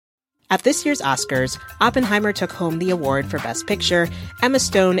At this year's Oscars, Oppenheimer took home the award for Best Picture, Emma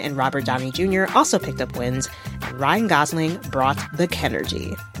Stone and Robert Downey Jr. also picked up wins, and Ryan Gosling brought the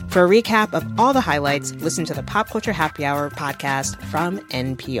Kenergy. For a recap of all the highlights, listen to the Pop Culture Happy Hour podcast from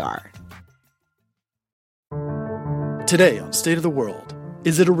NPR. Today on State of the World,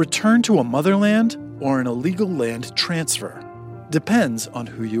 is it a return to a motherland or an illegal land transfer? Depends on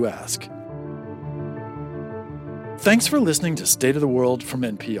who you ask. Thanks for listening to State of the World from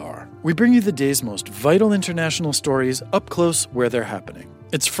NPR. We bring you the day's most vital international stories up close where they're happening.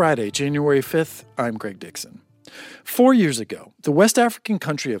 It's Friday, January 5th. I'm Greg Dixon. 4 years ago, the West African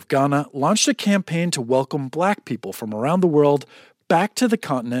country of Ghana launched a campaign to welcome Black people from around the world back to the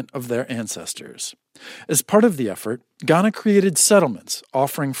continent of their ancestors. As part of the effort, Ghana created settlements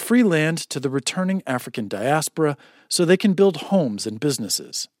offering free land to the returning African diaspora so they can build homes and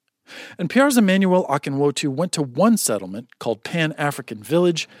businesses. NPR's Emmanuel Akinwotu went to one settlement called Pan-African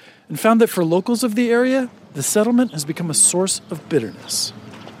Village and found that for locals of the area, the settlement has become a source of bitterness.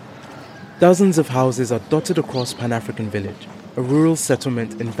 Dozens of houses are dotted across Pan-African Village, a rural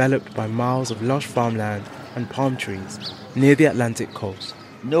settlement enveloped by miles of lush farmland and palm trees near the Atlantic coast.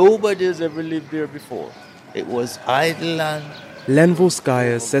 Nobody has ever lived there before. It was idle land. Lenville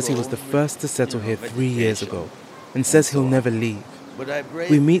Skyers says he was the first to settle here 3 years ago and says he'll never leave.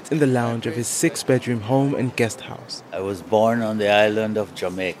 We meet in the lounge of his 6-bedroom home and guest house. I was born on the island of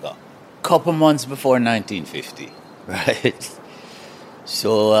Jamaica, a couple months before 1950, right?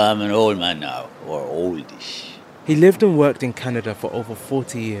 So I'm an old man now, or oldish. He lived and worked in Canada for over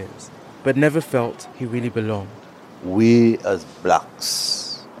 40 years, but never felt he really belonged. We as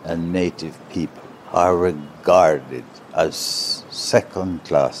blacks and native people are regarded as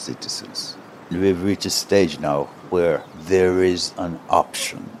second-class citizens. We've reached a stage now where there is an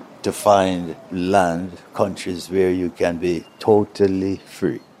option to find land, countries where you can be totally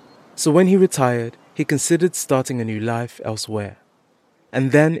free. So when he retired, he considered starting a new life elsewhere.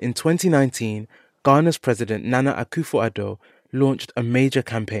 And then in 2019, Ghana's president Nana Akufo-Addo launched a major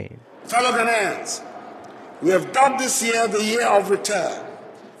campaign. Fellow Ghanaians, we have dubbed this year the Year of Return.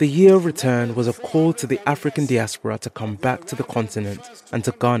 The Year of Return was a call to the African diaspora to come back to the continent and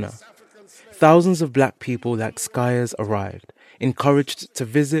to Ghana. Thousands of black people like Skyers arrived, encouraged to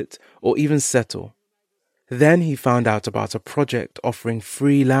visit or even settle. Then he found out about a project offering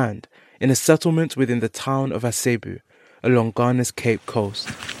free land in a settlement within the town of Asebu, along Ghana's Cape Coast.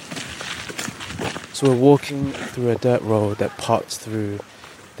 So we're walking through a dirt road that parts through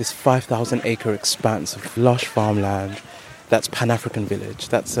this 5,000-acre expanse of lush farmland. That's Pan-African Village.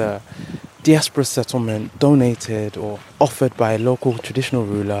 That's a diaspora settlement donated or offered by a local traditional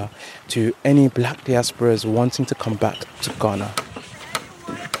ruler to any black diasporas wanting to come back to Ghana.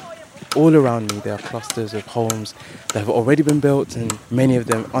 All around me there are clusters of homes that have already been built and many of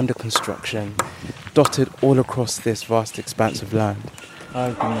them under construction, dotted all across this vast expanse of land.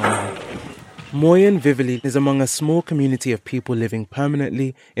 Moyen Vivili is among a small community of people living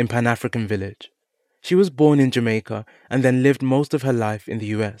permanently in Pan-African Village. She was born in Jamaica and then lived most of her life in the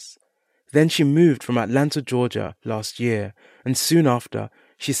US. Then she moved from Atlanta, Georgia last year, and soon after,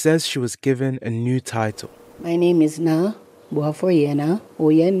 she says she was given a new title. My name is Na Boafoyena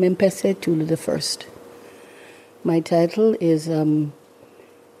Oyen Mempese Tulu the First. My title is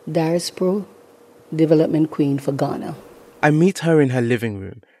Diaspora Development Queen for Ghana. I meet her in her living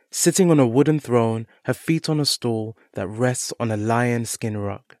room, sitting on a wooden throne, her feet on a stool that rests on a lion skin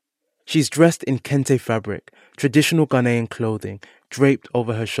rug. She's dressed in kente fabric, traditional Ghanaian clothing, draped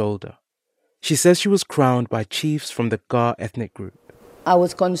over her shoulder. She says she was crowned by chiefs from the Ga ethnic group. I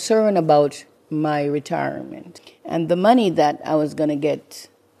was concerned about my retirement, and the money that I was going to get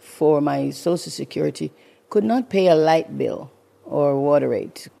for my Social Security could not pay a light bill or water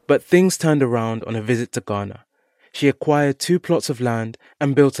rate. But things turned around on a visit to Ghana. She acquired 2 plots of land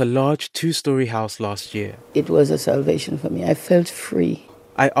and built a large 2-story house last year. It was a salvation for me. I felt free.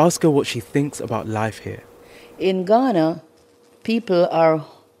 I ask her what she thinks about life here. In Ghana, people are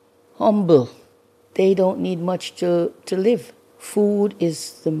humble. They don't need much to live. Food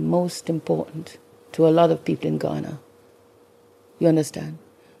is the most important to a lot of people in Ghana. You understand?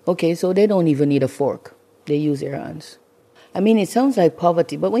 Okay, so they don't even need a fork. They use their hands. I mean, it sounds like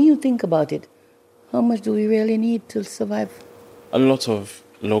poverty, but when you think about it, how much do we really need to survive? A lot of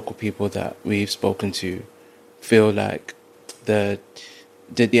local people that we've spoken to feel like the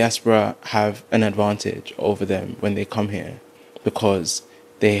diaspora have an advantage over them when they come here because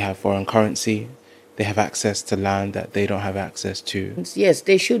they have foreign currency, they have access to land that they don't have access to. Yes,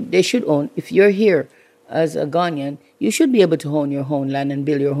 they should own. If you're here as a Ghanaian, you should be able to own your own land and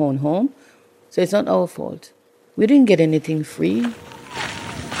build your own home. So it's not our fault. We didn't get anything free.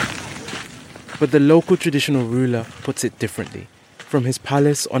 But the local traditional ruler puts it differently, from his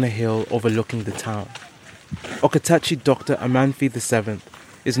palace on a hill overlooking the town. Okatachi Dr. Amanfi VII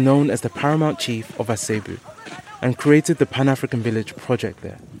is known as the paramount chief of Asebu and created the Pan-African Village project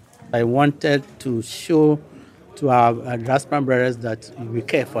there. I wanted to show to our diaspora brothers that we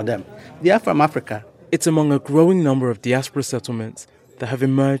care for them. They are from Africa. It's among a growing number of diaspora settlements that have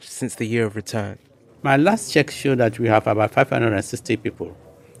emerged since the year of return. My last check showed that we have about 560 people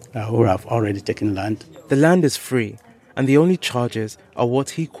who have already taken land. The land is free, and the only charges are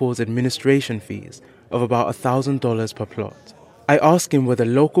what he calls administration fees of about $1,000 per plot. I ask him whether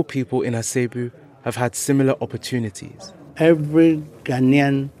local people in Asebu have had similar opportunities. Every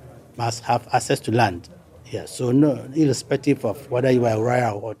Ghanaian must have access to land. Yeah, so no, irrespective of whether you are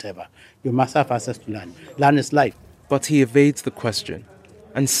royal or whatever, you must have access to land. Land is life. But he evades the question,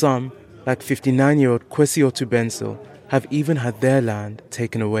 and some, like 59-year-old Kwesi Otubensil, have even had their land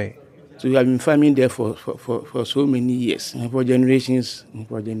taken away. So we have been farming there for so many years, for generations and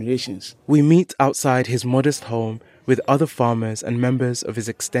for generations. We meet outside his modest home with other farmers and members of his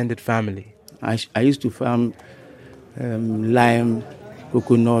extended family. I used to farm lime,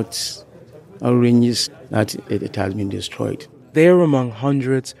 coconuts, oranges, that it has been destroyed. They are among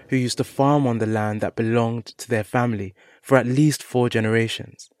hundreds who used to farm on the land that belonged to their family for at least 4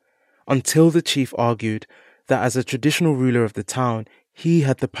 generations, until the chief argued that as a traditional ruler of the town, he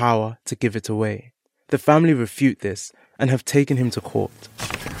had the power to give it away. The family refute this and have taken him to court.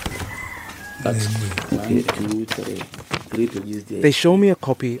 They show me a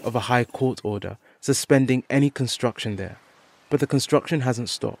copy of a high court order suspending any construction there, but the construction hasn't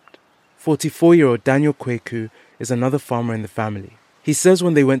stopped. 44-year-old Daniel Kweku is another farmer in the family. He says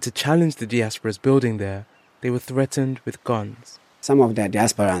when they went to challenge the diaspora's building there, they were threatened with guns. Some of the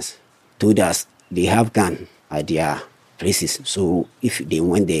diasporans told us they have guns at their places, so if they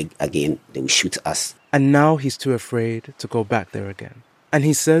went there again, they will shoot us. And now he's too afraid to go back there again. And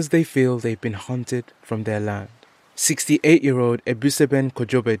he says they feel they've been hunted from their land. 68-year-old Ebuseben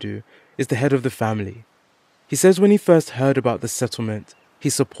Kojobedu is the head of the family. He says when he first heard about the settlement, he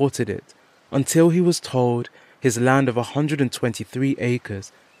supported it until he was told his land of 123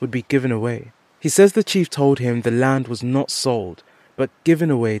 acres would be given away. He says the chief told him the land was not sold, but given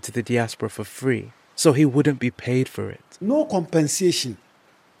away to the diaspora for free, so he wouldn't be paid for it. No compensation.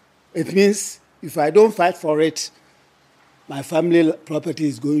 It means if I don't fight for it, my family property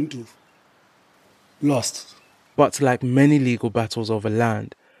is going to lost. But like many legal battles over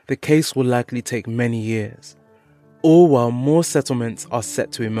land, the case will likely take many years, all while more settlements are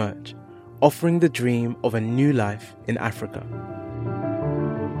set to emerge, offering the dream of a new life in Africa.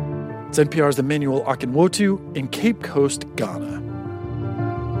 It's NPR's Emmanuel Akinwotu in Cape Coast, Ghana.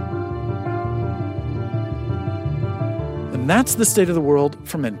 And that's the State of the World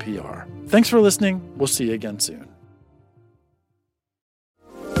from NPR. Thanks for listening. We'll see you again soon.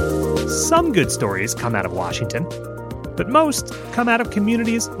 Some good stories come out of Washington, but most come out of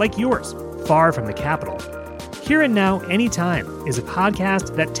communities like yours, far from the capital. Here and Now, Anytime is a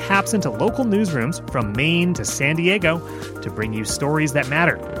podcast that taps into local newsrooms from Maine to San Diego to bring you stories that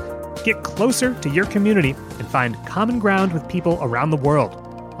matter. Get closer to your community and find common ground with people around the world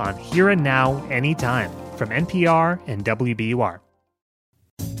on Here and Now, Anytime from NPR and WBUR.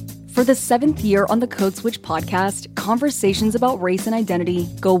 For the 7th year on the Code Switch podcast, conversations about race and identity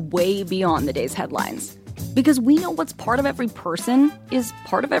go way beyond the day's headlines. Because we know what's part of every person is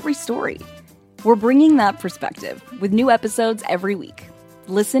part of every story. We're bringing that perspective with new episodes every week.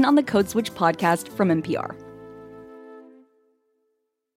 Listen on the Code Switch podcast from NPR.